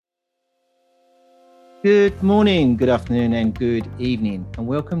Good morning, good afternoon, and good evening, and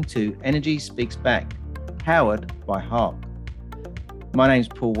welcome to Energy Speaks Back, powered by Hark. My name's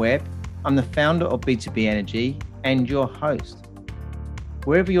Paul Webb. I'm the founder of B2B Energy and your host.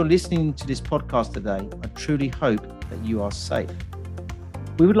 Wherever you're listening to this podcast today, I truly hope that you are safe.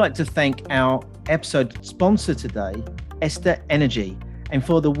 We would like to thank our episode sponsor today, Ester Energy, and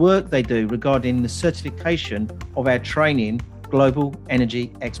for the work they do regarding the certification of our training, Global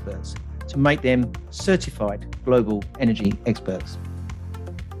Energy Experts, to make them certified global energy experts.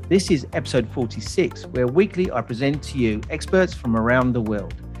 This is episode 46, where weekly I present to you experts from around the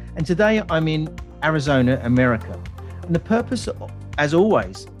world. And today I'm in Arizona, America. And the purpose, as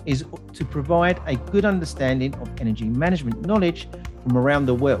always, is to provide a good understanding of energy management knowledge from around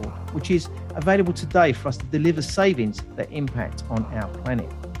the world, which is available today for us to deliver savings that impact on our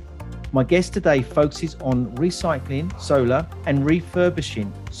planet. My guest today focuses on recycling, solar, and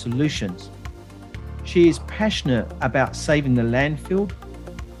refurbishing solutions. She is passionate about saving the landfill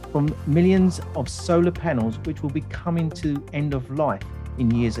from millions of solar panels, which will be coming to end of life in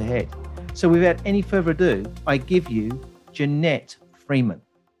years ahead. So without any further ado, I give you Jeanette Freeman.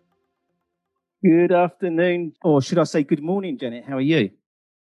 Good afternoon, or should I say good morning, Jeanette? How are you?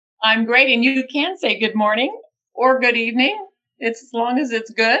 I'm great. And you can say good morning or good evening. It's as long as it's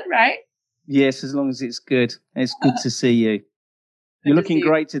good, right? Yes, as long as it's good. It's good to see you. You're looking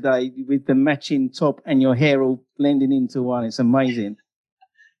great today with the matching top and your hair all blending into one. It's amazing.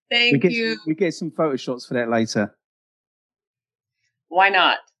 Thank you. We get some photo shots for that later. Why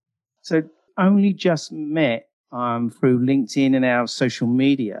not? So only just met through LinkedIn and our social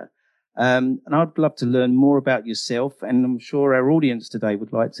media. And I'd love to learn more about yourself. And I'm sure our audience today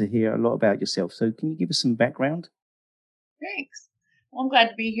would like to hear a lot about yourself. So can you give us some background? Thanks. Well, I'm glad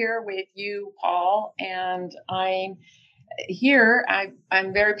to be here with you, Paul. And I'm here.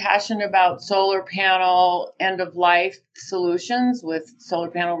 I'm very passionate about solar panel end-of-life solutions with solar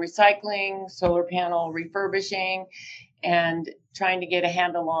panel recycling, solar panel refurbishing, and trying to get a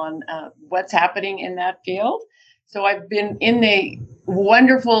handle on what's happening in that field. So I've been in the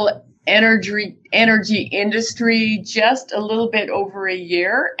wonderful energy industry just a little bit over a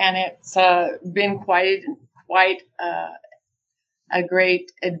year, and it's been quite a great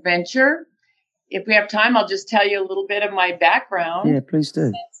adventure. If we have time, I'll just tell you a little bit of my background. Yeah, please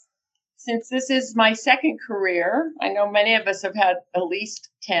do. Since this is my second career, I know many of us have had at least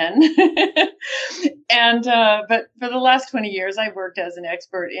 10. And but for the last 20 years, I've worked as an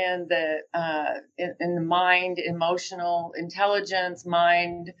expert in the mind, emotional intelligence,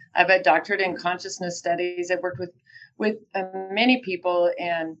 mind. I've had doctorate in consciousness studies. I've worked with many people,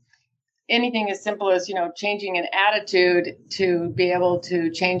 and anything as simple as, changing an attitude to be able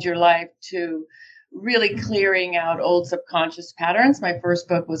to change your life, to really clearing out old subconscious patterns. My first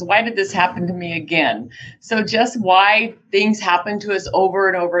book was Why Did This Happen to Me Again? So just why things happen to us over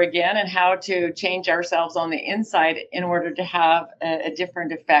and over again, and how to change ourselves on the inside in order to have a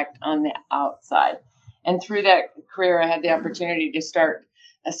different effect on the outside. And through that career, I had the opportunity to start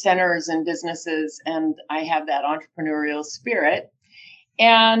centers and businesses, and I have that entrepreneurial spirit.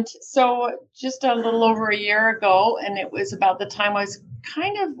 And so just a little over a year ago, and it was about the time I was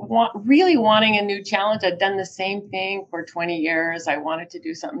kind of really wanting a new challenge. I'd done the same thing for 20 years. I wanted to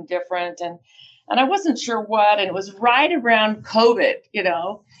do something different, and I wasn't sure what. And it was right around COVID,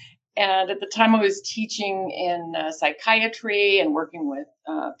 And at the time I was teaching in psychiatry and working with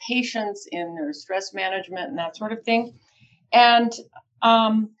patients in their stress management and that sort of thing. And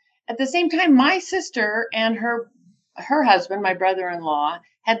at the same time, my sister and her husband, my brother-in-law,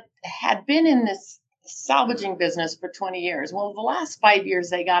 had been in this salvaging business for 20 years. Well, the last 5 years,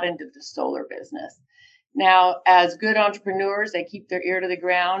 they got into the solar business. Now, as good entrepreneurs, they keep their ear to the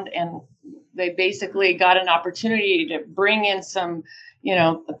ground, and they basically got an opportunity to bring in some,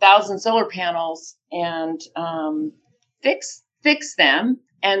 1,000 solar panels and fix them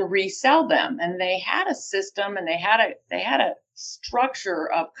and resell them. And they had a system, and they had a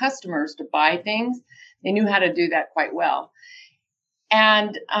structure of customers to buy things. They knew how to do that quite well.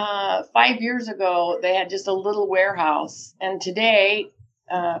 And 5 years ago, they had just a little warehouse. And today,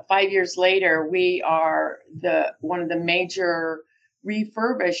 5 years later, we are one of the major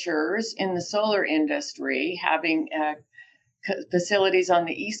refurbishers in the solar industry, having facilities on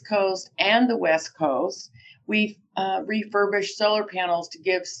the East Coast and the West Coast. We refurbish solar panels to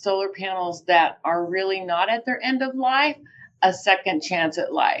give solar panels that are really not at their end of life a second chance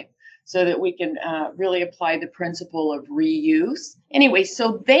at life, so that we can really apply the principle of reuse. Anyway,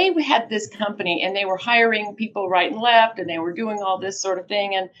 so they had this company, and they were hiring people right and left, and they were doing all this sort of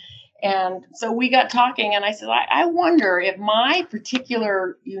thing. And so we got talking, and I said, I wonder if my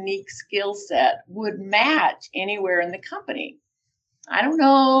particular unique skill set would match anywhere in the company. I don't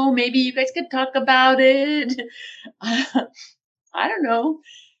know. Maybe you guys could talk about it. I don't know.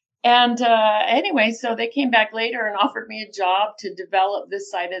 And anyway, so they came back later and offered me a job to develop this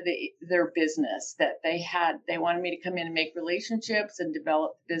side of their business that they had. They wanted me to come in and make relationships and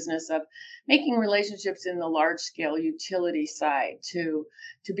develop the business of making relationships in the large scale utility side to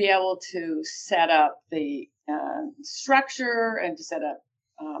be able to set up the structure and to set up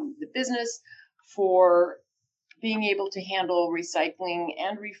the business for being able to handle recycling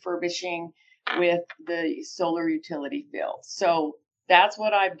and refurbishing with the solar utility field. So that's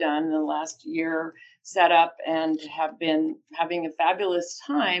what I've done in the last year, set up, and have been having a fabulous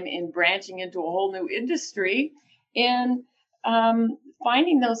time in branching into a whole new industry in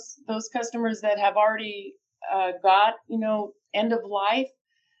finding those customers that have already got, end of life.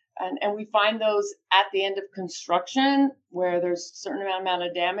 And we find those at the end of construction where there's a certain amount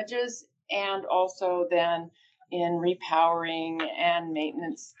of damages, and also then in repowering and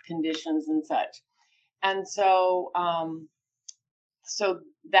maintenance conditions and such. And so, so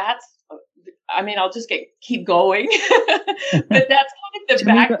that's, I'll just keep going, but that's kind of the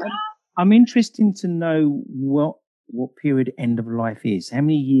background. I'm interested to know what period end of life is. How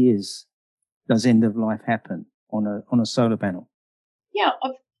many years does end of life happen on a solar panel? Yeah,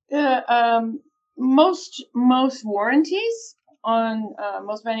 most warranties on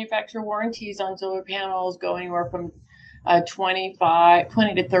most manufacturer warranties on solar panels go anywhere from 20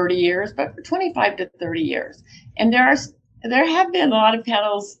 to 30 years, but for 25 to 30 years. And there have been a lot of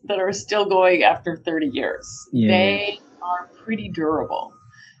panels that are still going after 30 years. Yeah. They are pretty durable.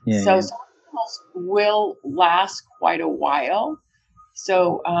 Yeah, so solar panels will last quite a while.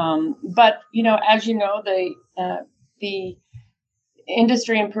 So, but as you know, the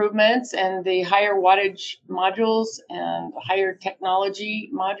industry improvements and the higher wattage modules and higher technology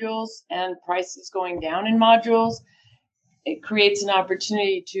modules and prices going down in modules, it creates an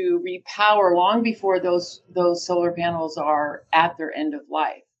opportunity to repower long before those solar panels are at their end of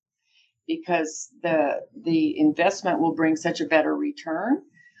life, because the investment will bring such a better return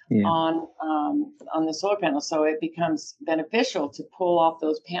on the solar panels. So it becomes beneficial to pull off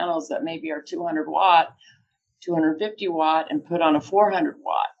those panels that maybe are 200 watt, 250 watt, and put on a 400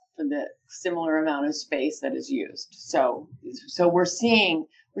 watt for the similar amount of space that is used. So we're starting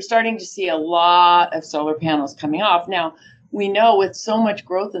to see a lot of solar panels coming off. Now, we know with so much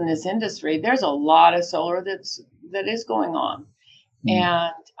growth in this industry, there's a lot of solar that is going on.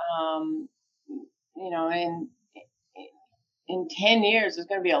 And, in 10 years, there's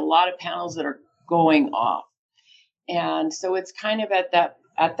going to be a lot of panels that are going off. And so it's kind of at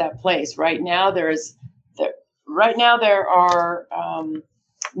that place. Right now, there are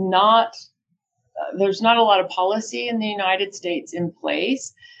there's not a lot of policy in the United States in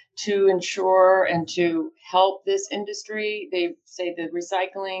place to ensure and to help this industry. They say the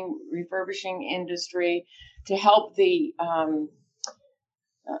recycling, refurbishing industry, to help the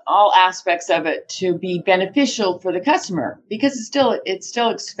all aspects of it to be beneficial for the customer, because it's still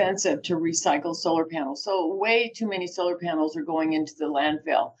expensive to recycle solar panels. So way too many solar panels are going into the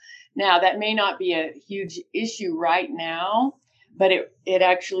landfill. Now, that may not be a huge issue right now, but it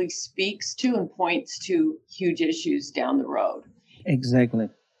actually speaks to and points to huge issues down the road. Exactly.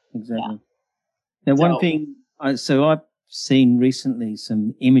 Yeah. Now, one thing, so I've seen recently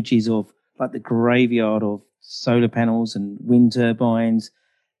some images of like the graveyard of solar panels and wind turbines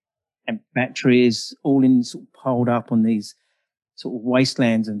and batteries all in sort of piled up on these sort of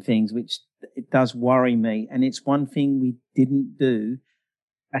wastelands and things, which it does worry me. And it's one thing we didn't do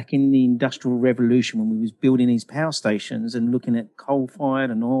back in the Industrial Revolution when we was building these power stations and looking at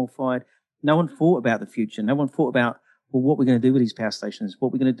coal-fired and oil-fired. No one thought about the future. No one thought about, well, what we're going to do with these power stations,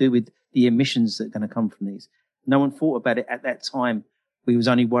 what we're going to do with the emissions that are going to come from these. No one thought about it at that time. We was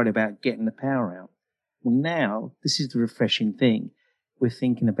only worried about getting the power out. Well, now, this is the refreshing thing. We're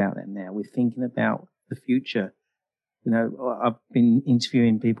thinking about that now. We're thinking about the future. I've been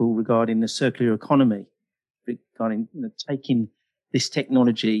interviewing people regarding the circular economy, regarding taking this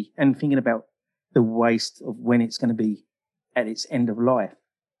technology and thinking about the waste of when it's going to be at its end of life.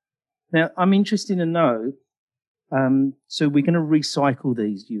 Now, I'm interested to know, so we're going to recycle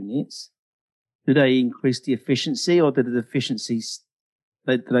these units. Do they increase the efficiency, or do the efficiencies,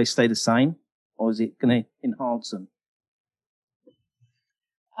 do they stay the same, or is it going to enhance them?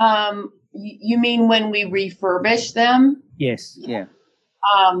 You mean when we refurbish them? Yes. Yeah.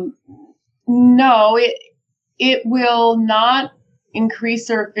 No, it will not increase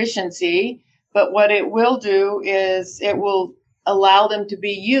their efficiency, but what it will do is it will allow them to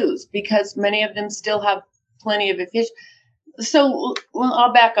be used because many of them still have plenty of efficiency. So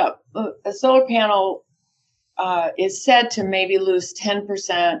I'll back up. A solar panel is said to maybe lose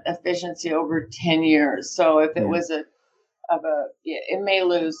 10% efficiency over 10 years. So if it was it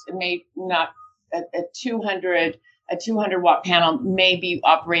may not, a 200 watt panel may be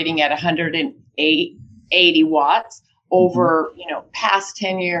operating at 180 watts over, past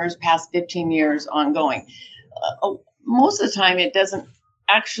 10 years, past 15 years ongoing. Most of the time it doesn't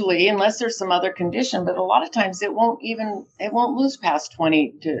actually, unless there's some other condition, but a lot of times it won't lose past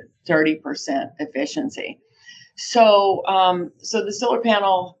 20 to 30% efficiency. So, so the solar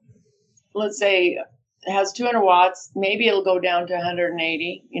panel, let's say, has 200 watts, maybe it'll go down to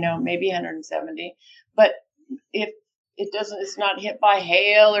 180, maybe 170. But if it's not hit by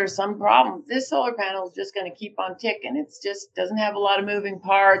hail or some problem, this solar panel is just going to keep on ticking. It's just doesn't have a lot of moving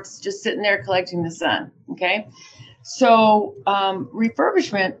parts, just sitting there collecting the sun. Okay. So,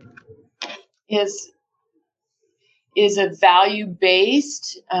 refurbishment is a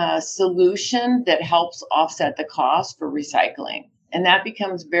value-based solution that helps offset the cost for recycling. And that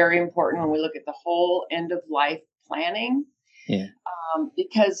becomes very important when we look at the whole end of life planning. Yeah.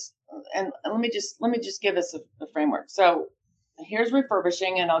 Because, and let me just give us a framework. So here's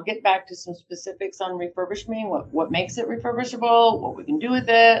refurbishing, and I'll get back to some specifics on refurbishing, what makes it refurbishable, what we can do with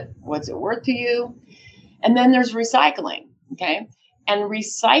it, what's it worth to you. And then there's recycling. Okay. And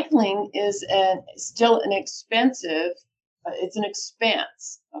recycling is still an expensive, it's an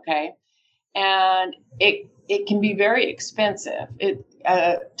expense. Okay. And it can be very expensive.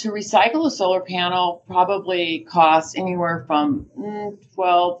 To recycle a solar panel probably costs anywhere from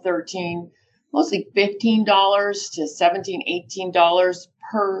 $12, $13, mostly $15 to $17, $18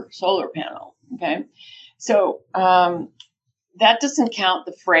 per solar panel. Okay. So that doesn't count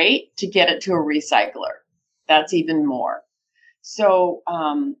the freight to get it to a recycler. That's even more. So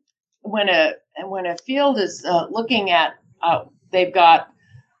when a field is looking at, they've got,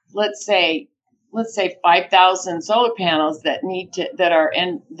 let's say 5,000 solar panels that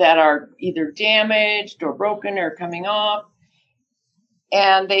are either damaged or broken or coming off,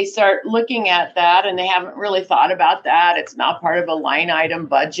 and they start looking at that, and they haven't really thought about that. It's not part of a line item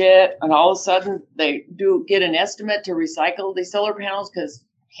budget, and all of a sudden they do get an estimate to recycle these solar panels because,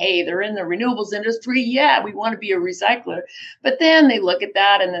 hey, they're in the renewables industry. Yeah, we want to be a recycler. But then they look at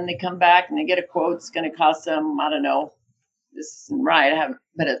that, and then they come back and they get a quote. It's going to cost them, I don't know, this isn't right,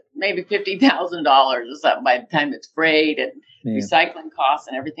 but it's maybe $50,000 or something by the time it's freight and recycling costs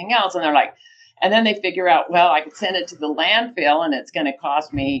and everything else. And they're like, and then they figure out, well, I could send it to the landfill and it's going to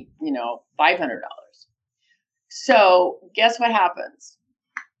cost me, $500. So guess what happens?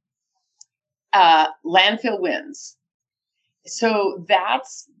 Landfill wins. So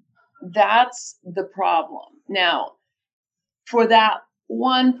that's the problem. Now, for that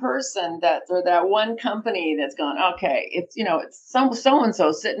one person or that one company that's gone, okay, it's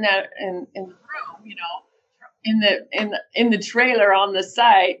so-and-so sitting out in the room, in the trailer on the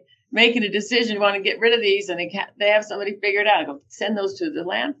site, making a decision, want to get rid of these, and they have somebody figured out, go send those to the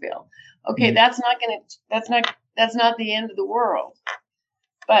landfill. Okay, that's not the end of the world.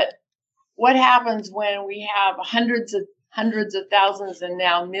 But what happens when we have hundreds of thousands and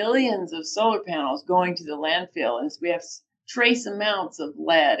now millions of solar panels going to the landfill, and we have trace amounts of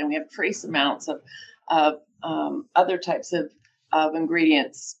lead, and we have trace amounts of other types of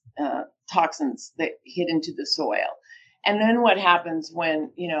ingredients, toxins that hit into the soil. And then what happens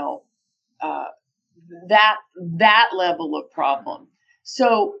when, that level of problem?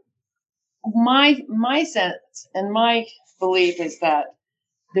 So my sense and my belief is that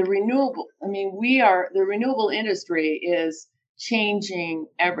the renewable industry is changing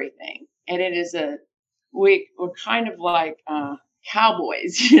everything. And it is we're kind of like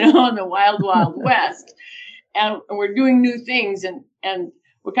cowboys, in the wild, wild west. And we're doing new things and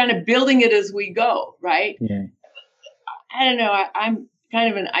we're kind of building it as we go, right? Yeah. I don't know. I'm kind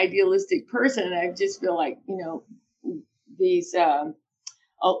of an idealistic person, and I just feel like, these a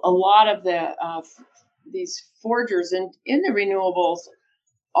lot of these forgers in the renewables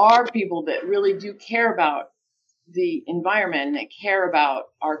are people that really do care about the environment, and that care about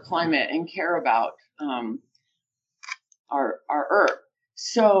our climate and care about our earth.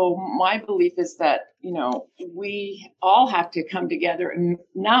 So my belief is that, we all have to come together and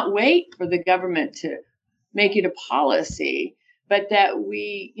not wait for the government to make it a policy, but that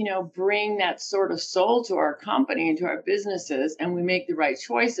we, bring that sort of soul to our company and to our businesses, and we make the right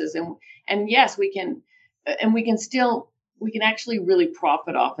choices. And yes, we can actually really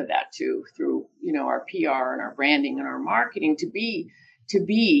profit off of that too, through, our PR and our branding and our marketing, to be, to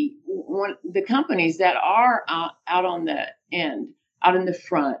be one the companies that are out on the end, out in the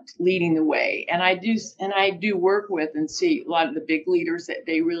front, leading the way. And I do work with and see a lot of the big leaders that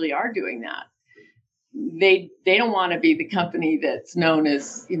they really are doing that. They don't want to be the company that's known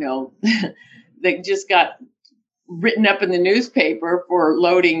as, that just got written up in the newspaper for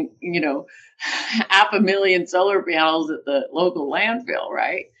loading, 500,000 solar panels at the local landfill,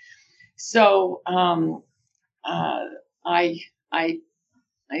 right? So I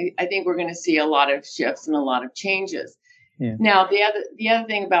think we're going to see a lot of shifts and a lot of changes. Yeah. Now, the other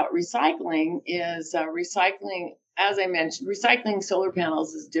thing about recycling is recycling. As I mentioned, recycling solar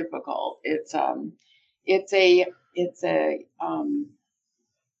panels is difficult. It's a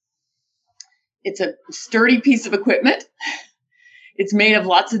sturdy piece of equipment. It's made of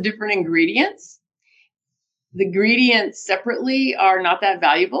lots of different ingredients. The ingredients separately are not that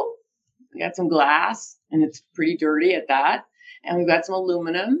valuable. We got some glass, and it's pretty dirty at that. And we've got some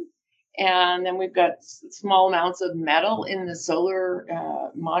aluminum. And then we've got small amounts of metal in the solar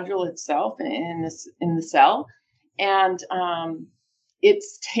module itself, in the cell. And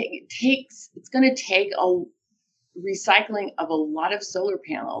it's going to take a recycling of a lot of solar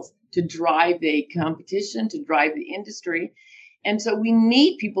panels to drive the competition, to drive the industry. And so we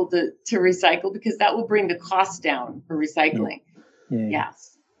need people to recycle, because that will bring the cost down for recycling. Yeah.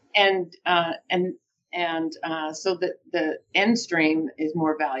 Yes. And so that the end stream is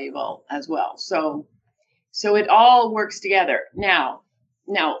more valuable as well. So it all works together. Now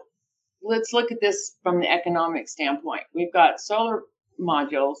let's look at this from the economic standpoint. We've got solar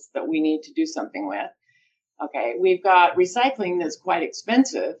modules that we need to do something with. Okay. We've got recycling that's quite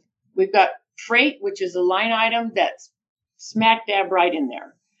expensive. We've got freight, which is a line item that's smack dab right in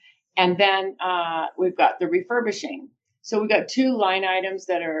there. And then we've got the refurbishing. So we've got two line items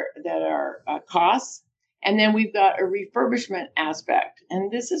that are costs, and then we've got a refurbishment aspect. And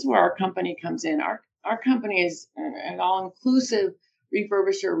this is where our company comes in. Our company is an all-inclusive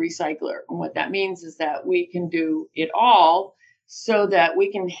refurbisher recycler. And what that means is that we can do it all, so that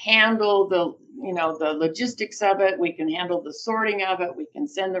we can handle the logistics of it. We can handle the sorting of it. We can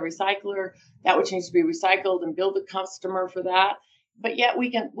send the recycler that which needs to be recycled and bill the customer for that. But yet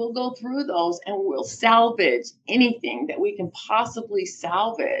we'll go through those, and we'll salvage anything that we can possibly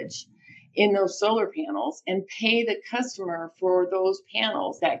salvage in those solar panels, and pay the customer for those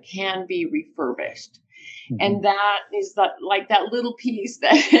panels that can be refurbished. Mm-hmm. And that is like that little piece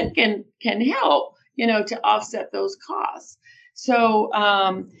that can help, to offset those costs. So,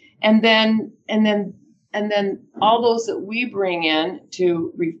 and then all those that we bring in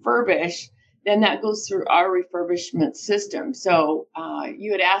to refurbish, then that goes through our refurbishment system. So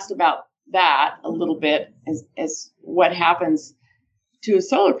you had asked about that a little bit, as what happens to a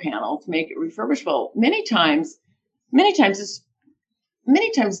solar panel to make it refurbishable. Many times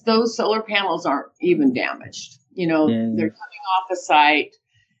those solar panels aren't even damaged. They're coming off a site.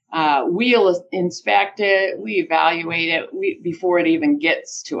 We'll inspect it, we evaluate it before it even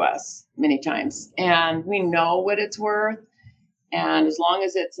gets to us many times. And we know what it's worth. And as long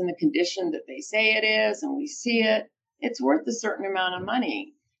as it's in the condition that they say it is, and we see it, it's worth a certain amount of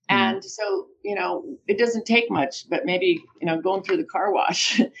money. And so, it doesn't take much, but maybe, going through the car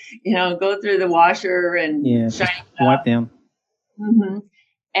wash, go through the washer and shine wipe down. Mm-hmm.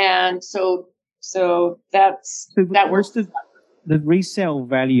 And so that works. The resale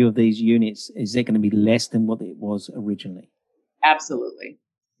value of these units, is it going to be less than what it was originally? Absolutely.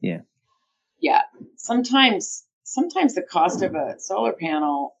 Yeah. Yeah. Sometimes the cost of a solar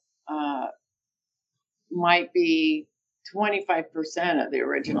panel might be 25% of the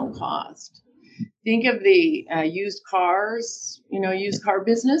original cost. Think of the used cars, used car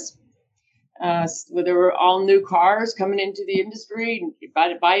business, where there were all new cars coming into the industry, and you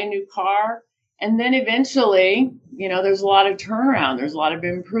buy a new car. And then eventually, there's a lot of turnaround. There's a lot of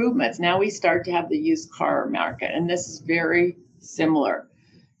improvements. Now we start to have the used car market, and this is very similar.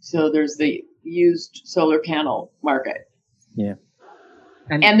 So there's the used solar panel market. Yeah.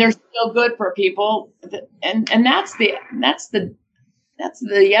 And they're still good for people. And that's the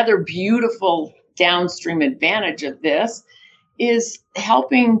other beautiful downstream advantage of this, is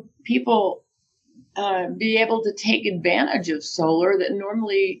helping people be able to take advantage of solar that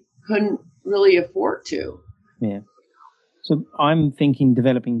normally couldn't really afford to. Yeah. So I'm thinking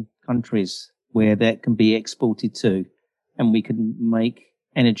developing countries where that can be exported to, and we can make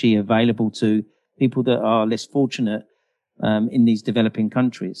energy available to people that are less fortunate in these developing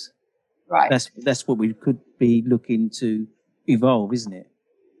countries. Right. That's what we could be looking to evolve, isn't it?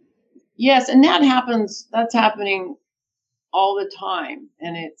 Yes, and that's happening all the time,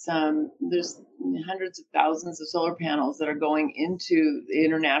 and it's there's hundreds of thousands of solar panels that are going into the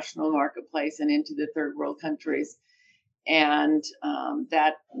international marketplace and into the third world countries, and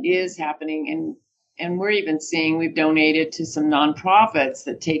that is happening. And we're even seeing, we've donated to some nonprofits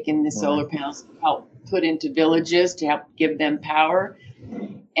that take in the solar panels to help put into villages to help give them power,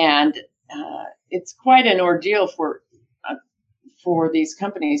 and it's quite an ordeal for these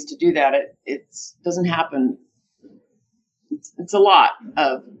companies to do that. It doesn't happen. It's a lot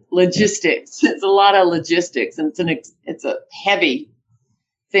of logistics. It's a lot of logistics, and it's a heavy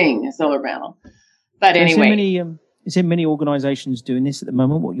thing, a solar panel. But so anyway, is there many organizations doing this at the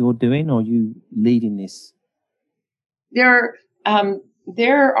moment? What you're doing, or are you leading this? There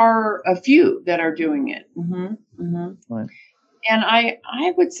are a few that are doing it. Right. And I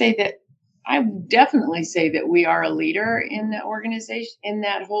would say that I would definitely say that we are a leader in the organization, in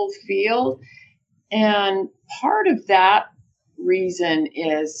that whole field. And part of that reason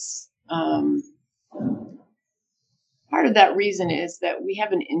is that we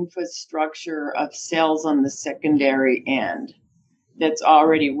have an infrastructure of sales on the secondary end that's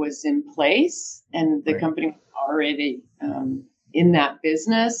already was in place, and the company was already in that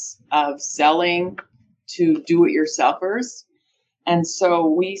business of selling to do-it-yourselfers. And so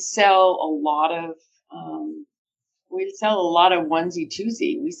we sell a lot of onesie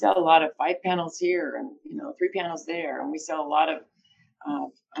twosie. We sell a lot of 5 panels here and 3 panels there, and we sell a lot of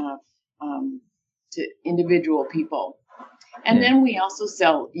to individual people. And then we also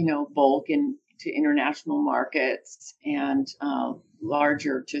sell bulk to international markets and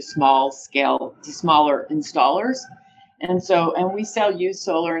larger to smaller installers. And we sell used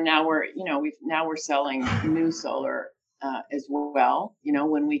solar, and now we're selling new solar as well,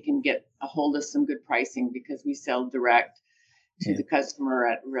 when we can get a hold of some good pricing, because we sell direct to the customer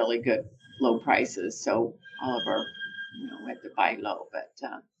at really good low prices. So all of our, we have to buy low,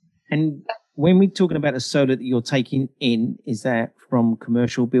 and when we're talking about the solar that you're taking in, is that from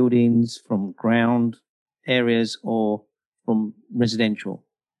commercial buildings, from ground areas, or from residential?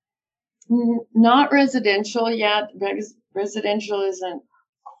 Not residential yet, because residential isn't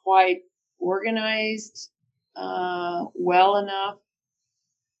quite organized well enough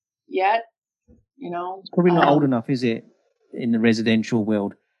yet. It's probably not old enough, is it? In the residential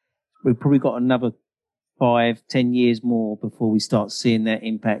world, we've probably got another 5-10 years more before we start seeing that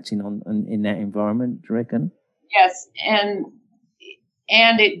impacting in that environment. Do you reckon? Yes, and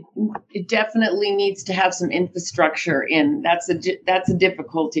it definitely needs to have some infrastructure in. That's a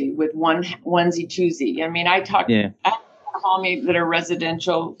difficulty with onesie twosie. I mean, I call me that are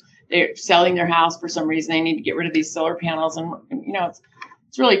residential. They're selling their house for some reason. They need to get rid of these solar panels, and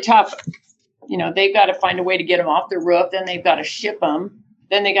it's really tough. They've got to find a way to get them off the roof. Then they've got to ship them.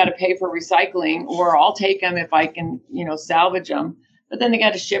 Then they got to pay for recycling, or I'll take them if I can, salvage them. But then they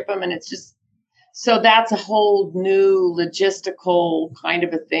got to ship them, and it's just, so that's a whole new logistical kind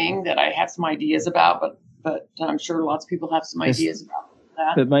of a thing that I have some ideas about. But I'm sure lots of people have some ideas about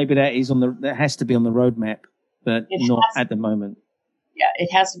that. But maybe that has to be on the roadmap, but not at the moment. Yeah,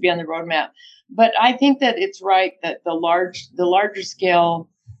 it has to be on the roadmap. But I think that it's right that the larger scale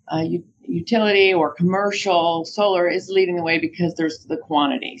utility or commercial solar is leading the way, because there's the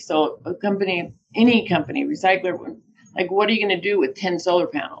quantity. So any company, recycler, like, what are you going to do with 10 solar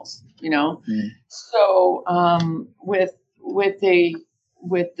panels? So with the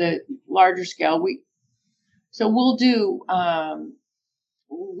larger scale, we'll do.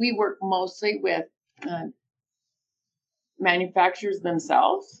 We work mostly with manufacturers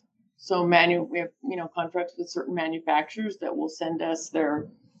themselves. So we have contracts with certain manufacturers that will send us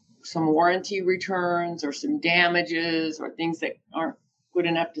some warranty returns or some damages or things that aren't good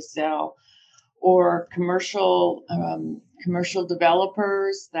enough to sell, or commercial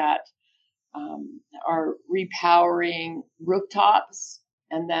developers that are repowering rooftops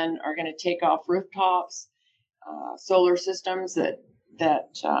and then are going to take off rooftops, solar systems that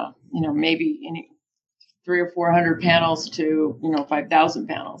maybe 300 or 400 panels to 5,000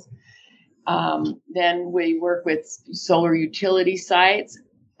 panels. Then we work with solar utility sites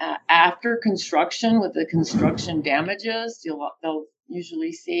after construction with the construction damages. They'll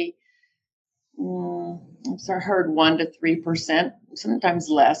usually see, I've heard 1% to 3%, sometimes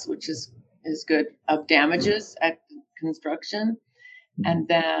less, which is good, of damages at construction. And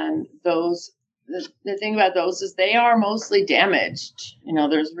then the thing about those is they are mostly damaged.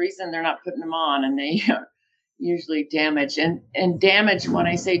 There's a reason they're not putting them on, and they are usually damaged. And damaged, when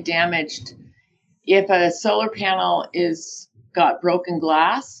I say damaged, if a solar panel got broken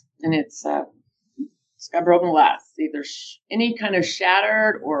glass, and it's got broken glass, either any kind of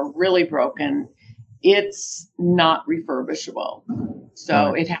shattered or really broken, it's not refurbishable.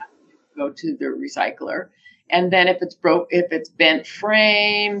 So it has to go to the recycler. And then if it's bent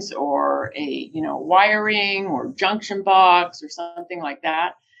frames or wiring or junction box or something like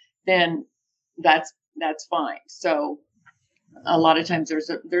that, then that's fine. So a lot of times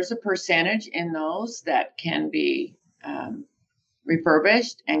there's a percentage in those that can be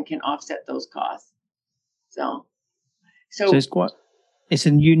refurbished and can offset those costs. So it's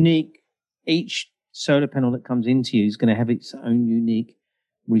a unique, each solar panel that comes into you is going to have its own unique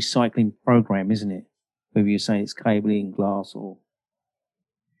recycling program, isn't it? Whether you're saying it's cabling, glass, or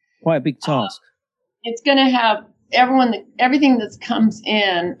quite a big task. It's going to have everything that comes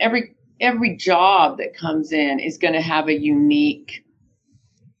in, every job that comes in is going to have a unique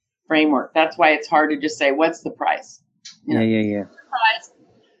framework. That's why it's hard to just say, what's the price? Yeah. Price.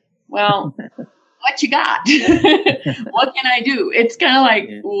 Well, what you got? What can I do? It's kind of like,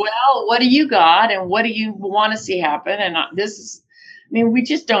 well, what do you got? And what do you want to see happen? And we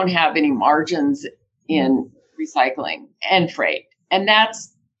just don't have any margins in recycling and freight. And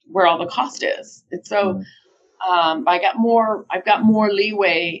that's where all the cost is. And so I've got more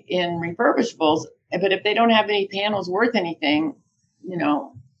leeway in refurbishables, but if they don't have any panels worth anything,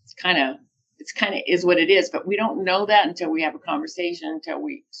 it's kind of is what it is. But we don't know that until we have a conversation, until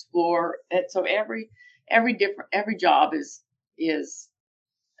we explore it. So every job is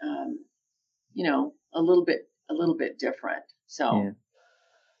a little bit different. So. Yeah.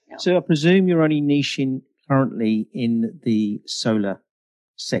 So I presume you're only niching currently in the solar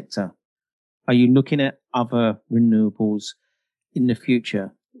sector. Are you looking at other renewables in the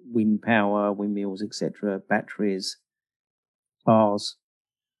future? Wind power, windmills, etc., batteries, cars?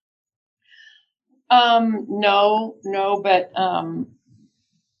 No, but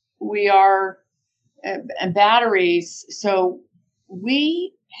we are and batteries. So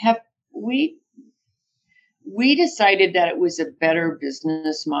we decided that it was a better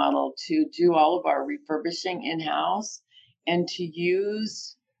business model to do all of our refurbishing in-house and to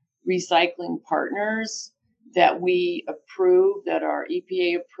use recycling partners that we approve, that are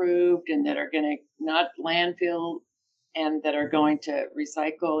EPA approved, and that are going to not landfill, and that are going to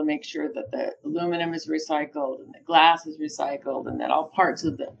recycle and make sure that the aluminum is recycled and the glass is recycled and that all parts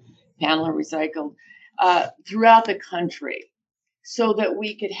of the panel are recycled throughout the country, so that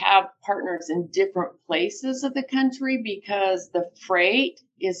we could have partners in different places of the country, because the freight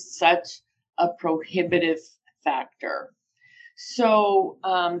is such a prohibitive factor. So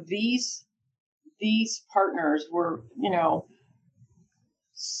these partners were,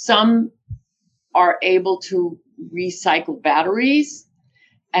 some are able to recycle batteries,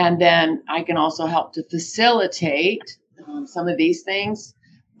 and then I can also help to facilitate some of these things,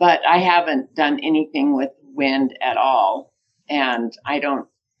 but I haven't done anything with wind at all. And I don't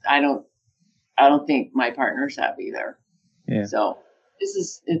think my partners have either. Yeah. So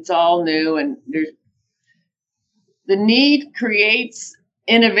it's all new, and the need creates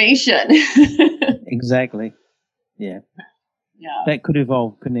innovation. Exactly. Yeah. Yeah. That could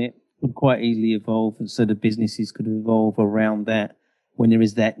evolve, couldn't it? Could quite easily evolve, and so the businesses could evolve around that when there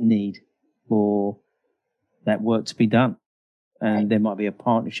is that need for that work to be done. And there might be a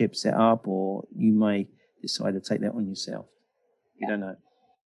partnership set up, or you may decide to take that on yourself. You don't know.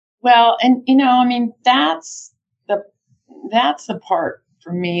 Well, and that's the part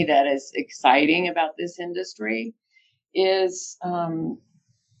for me that is exciting about this industry is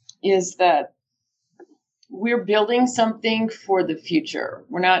that we're building something for the future.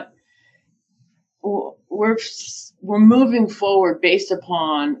 We're moving forward based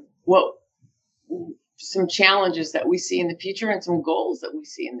upon some challenges that we see in the future and some goals that we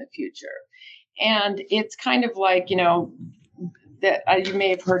see in the future. And it's kind of like, that you may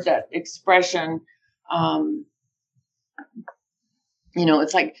have heard that expression,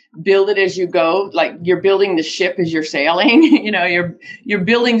 it's like build it as you go, like you're building the ship as you're sailing. You're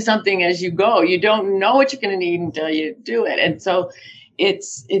building something as you go. You don't know what you're going to need until you do it. And so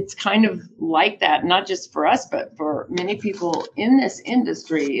it's kind of like that, not just for us, but for many people in this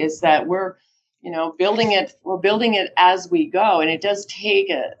industry, is that we're building it as we go. And it does take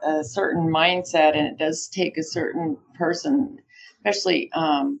a certain mindset, and it does take a certain person, especially,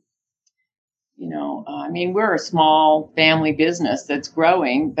 we're a small family business that's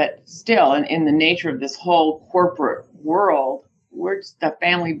growing, but still in the nature of this whole corporate world, we're just a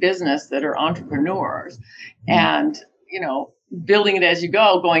family business that are entrepreneurs, and, building it as you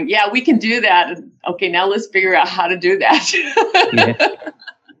go, going, yeah, we can do that. And, okay, now let's figure out how to do that. Yeah,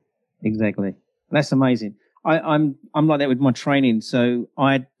 exactly. That's amazing. I'm like that with my training. So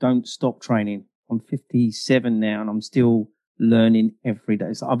I don't stop training. I'm 57 now, and I'm still learning every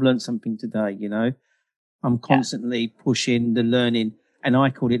day. So I've learned something today, I'm constantly pushing the learning, and I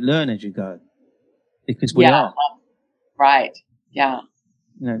call it learn as you go, because we Yeah. are. Right. Yeah.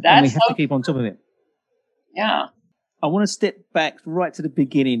 You know, and we That's have so to keep on top of it. Yeah. I want to step back right to the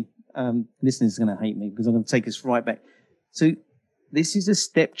beginning. Listeners are going to hate me because I'm going to take us right back. So this is a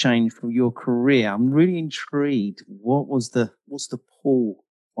step change from your career. I'm really intrigued. What's the pull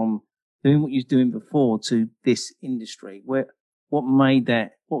from doing what you were doing before to this industry? What made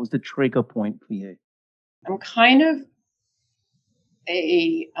that? What was the trigger point for you? I'm kind of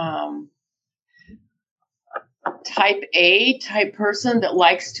a type A type person that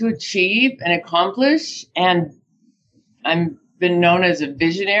likes to achieve and accomplish, and I'm been known as a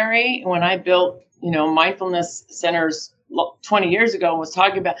visionary. When I built, mindfulness centers 20 years ago and was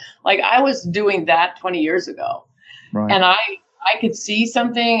talking about, like, I was doing that 20 years ago. Right. And I could see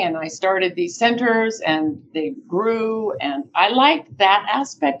something, and I started these centers and they grew, and I liked that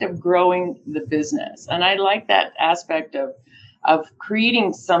aspect of growing the business. And I like that aspect of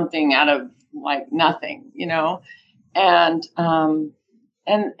creating something out of like nothing,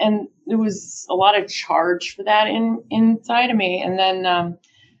 and there was a lot of charge for that inside of me. And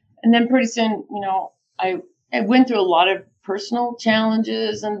then pretty soon, I went through a lot of personal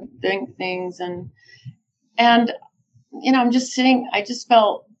challenges and things, and I'm just sitting. I just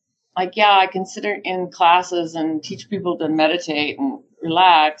felt like, I can sit in classes and teach people to meditate and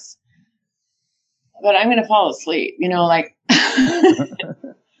relax, but I'm going to fall asleep. Like,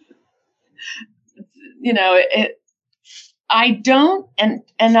 I don't, and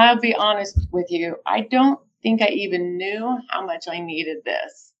I'll be honest with you, I don't think I even knew how much I needed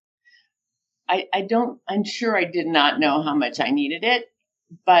this. I'm sure I did not know how much I needed it,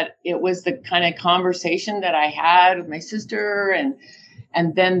 but it was the kind of conversation that I had with my sister,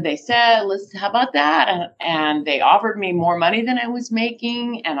 and then they said, how about that? And they offered me more money than I was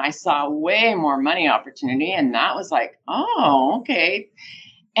making, and I saw way more money opportunity, and that was like, oh, okay.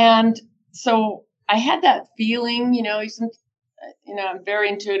 And so I had that feeling, I'm very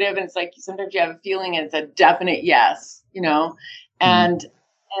intuitive, and it's like sometimes you have a feeling and it's a definite yes, and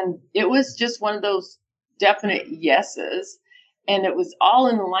it was just one of those definite yeses, and it was all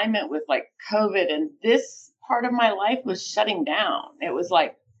in alignment with like COVID, and this part of my life was shutting down. It was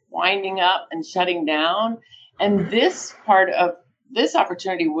like winding up and shutting down, and this part of this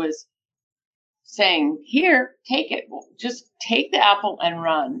opportunity was saying, here, take it. Just take the apple and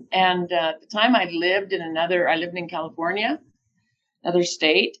run. And at the time I lived in California, another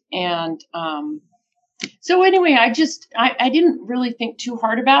state. And so anyway, I didn't really think too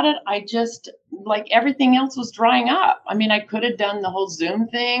hard about it. I just, like everything else, was drying up. I mean, I could have done the whole Zoom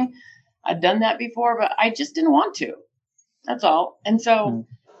thing. I'd done that before, but I just didn't want to. That's all. And so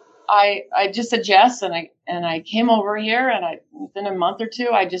I just said yes, and I came over here, and within a month or two,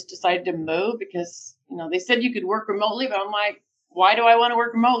 I just decided to move because, they said you could work remotely, but I'm like, why do I want to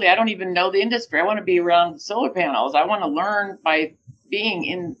work remotely? I don't even know the industry. I want to be around solar panels. I want to learn by being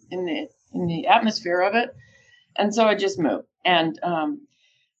in the atmosphere of it. And so I just moved, and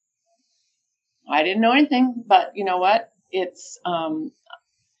I didn't know anything, but you know what? It's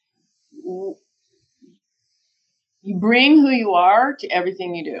you bring who you are to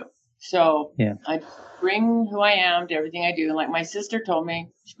everything you do. So I bring who I am to everything I do. And like my sister told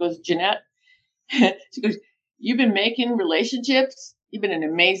me, she goes, Jeanette, she goes, you've been making relationships. You've been an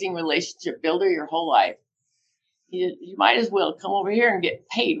amazing relationship builder your whole life. You might as well come over here and get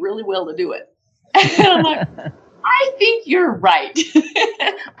paid really well to do it. And I'm like, I think you're right.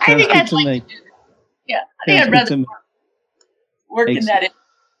 I think I'd like to do it. Yeah, I think I'd rather work in that.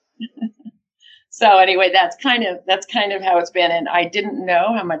 So anyway, that's kind of how it's been. And I didn't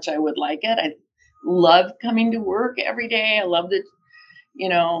know how much I would like it. I love coming to work every day. I love that,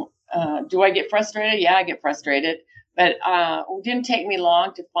 do I get frustrated? Yeah, I get frustrated. But it didn't take me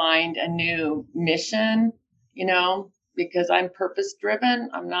long to find a new mission, because I'm purpose driven.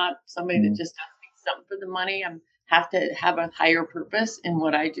 I'm not somebody that just does something for the money. I have to have a higher purpose in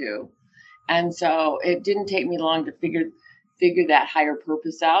what I do. And so it didn't take me long to figure that higher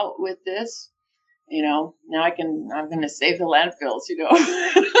purpose out with this. Now I'm going to save the landfills,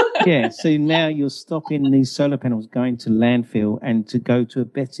 Yeah. So now you're stopping these solar panels going to landfill and to go to a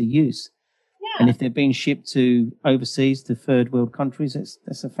better use. Yeah. And if they're being shipped to overseas, to third world countries,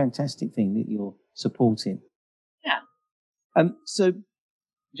 that's a fantastic thing that you're supporting. Yeah. So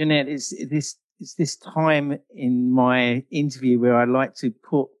Jeanette, it's this time in my interview where I like to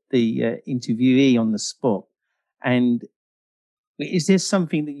put the interviewee on the spot. And is there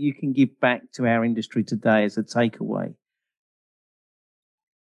something that you can give back to our industry today as a takeaway?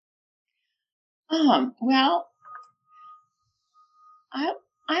 Well,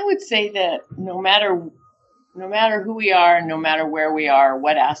 I would say that no matter no matter who we are, no matter where we are,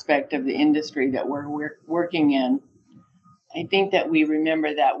 what aspect of the industry that we're working in, I think that we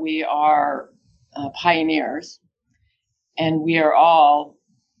remember that we are pioneers, and we are all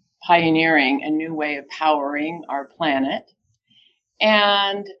pioneering a new way of powering our planet.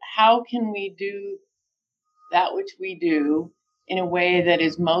 And how can we do that which we do in a way that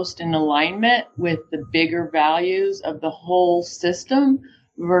is most in alignment with the bigger values of the whole system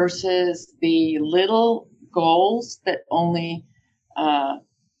versus the little goals that only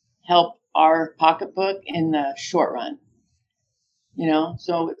help our pocketbook in the short run?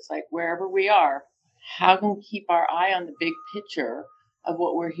 So it's like wherever we are, how can we keep our eye on the big picture of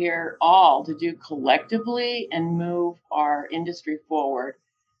what we're here all to do collectively and move our industry forward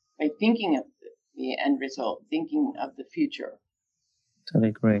by thinking of the end result, thinking of the future. Totally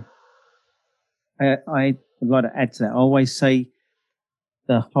agree. I'd like to add to that. I always say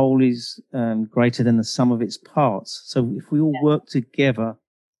the whole is greater than the sum of its parts. So if we all work together,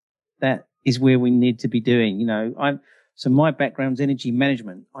 that is where we need to be doing. So my background's energy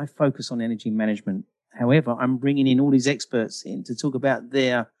management. I focus on energy management. However, I'm bringing in all these experts in to talk about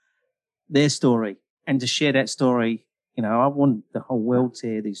their story and to share that story. I want the whole world to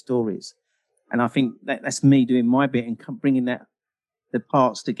hear these stories. And I think that's me doing my bit and bringing the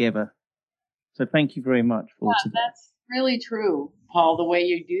parts together. So thank you very much for today. That's really true, Paul. The way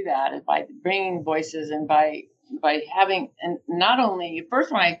you do that is by bringing voices and by having, and not only,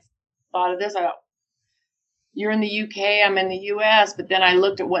 first when I thought of this, I thought, you're in the UK, I'm in the US, but then I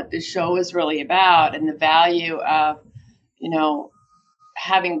looked at what this show is really about and the value of,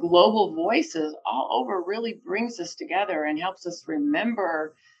 having global voices all over really brings us together and helps us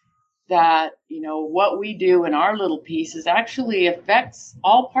remember that, what we do in our little pieces actually affects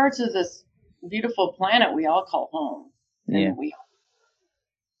all parts of this beautiful planet we all call home. Yeah.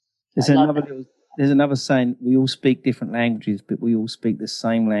 There's another saying, we all speak different languages, but we all speak the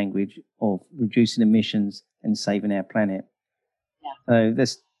same language of reducing emissions and saving our planet. Yeah. So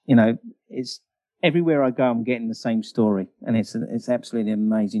that's, it's everywhere I go, I'm getting the same story, and it's absolutely an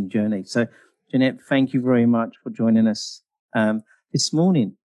amazing journey. So Jeanette, thank you very much for joining us this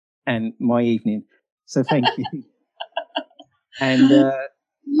morning and my evening. So thank you. And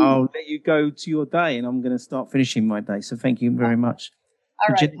I'll let you go to your day, and I'm going to start finishing my day. So thank you very much. All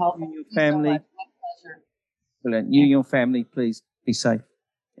right, Jeanette, Paul. you and your family. So much. My pleasure. Brilliant. You and your family, please be safe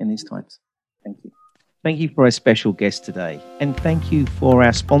in these times. Thank you. Thank you for our special guest today. And thank you for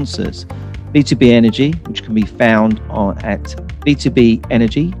our sponsors, B2B Energy, which can be found at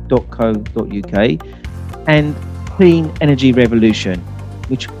b2benergy.co.uk, and Clean Energy Revolution,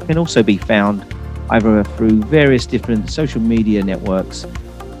 which can also be found either through various different social media networks.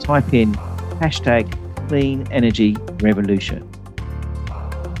 Type in #CleanEnergyRevolution.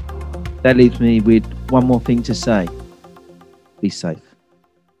 That leaves me with one more thing to say. Be safe.